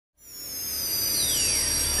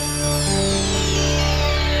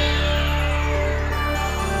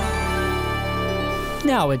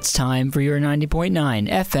Now it's time for your 90.9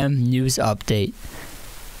 FM News Update.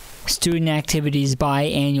 Student Activity's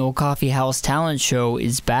biannual Coffee House Talent Show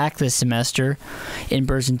is back this semester.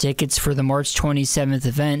 In-person tickets for the March 27th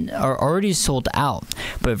event are already sold out,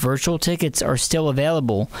 but virtual tickets are still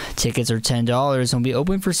available. Tickets are $10 and will be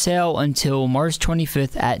open for sale until March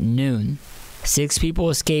 25th at noon. 6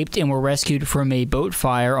 people escaped and were rescued from a boat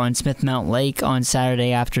fire on Smith Mount Lake on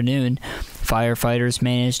Saturday afternoon. Firefighters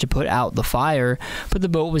managed to put out the fire, but the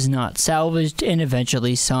boat was not salvaged and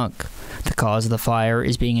eventually sunk. The cause of the fire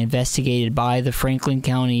is being investigated by the Franklin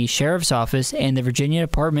County Sheriff's Office and the Virginia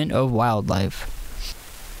Department of Wildlife.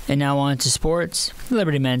 And now on to sports. The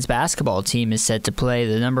Liberty men's basketball team is set to play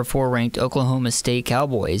the number 4 ranked Oklahoma State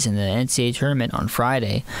Cowboys in the NCAA tournament on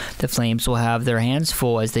Friday. The Flames will have their hands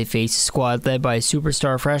full as they face a squad led by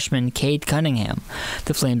superstar freshman Cade Cunningham.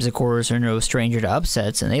 The Flames, of course, are no stranger to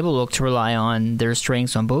upsets, and they will look to rely on their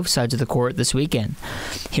strengths on both sides of the court this weekend.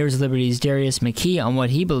 Here's Liberty's Darius McKee on what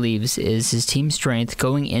he believes is his team's strength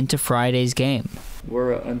going into Friday's game.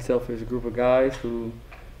 We're an unselfish group of guys who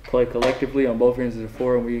play collectively on both ends of the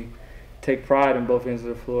floor, and we take pride in both ends of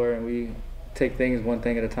the floor, and we take things one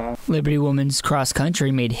thing at a time. Liberty women's cross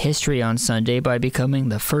country made history on Sunday by becoming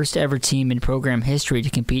the first ever team in program history to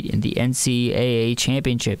compete in the NCAA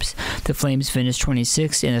championships. The Flames finished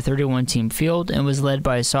 26th in the 31-team field and was led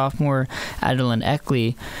by sophomore Adeline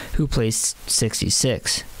Eckley, who placed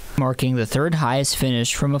 66, marking the third highest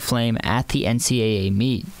finish from a Flame at the NCAA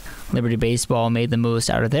meet. Liberty Baseball made the most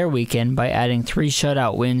out of their weekend by adding 3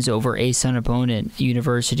 shutout wins over ASUN opponent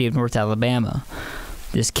University of North Alabama.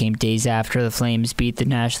 This came days after the Flames beat the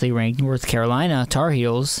nationally ranked North Carolina Tar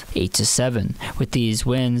Heels 8-7. With these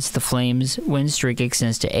wins, the Flames' win streak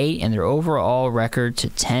extends to 8 and their overall record to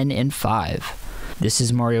 10-5. This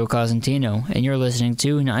is Mario Cosentino, and you're listening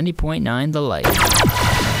to 90.9 The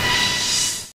Light.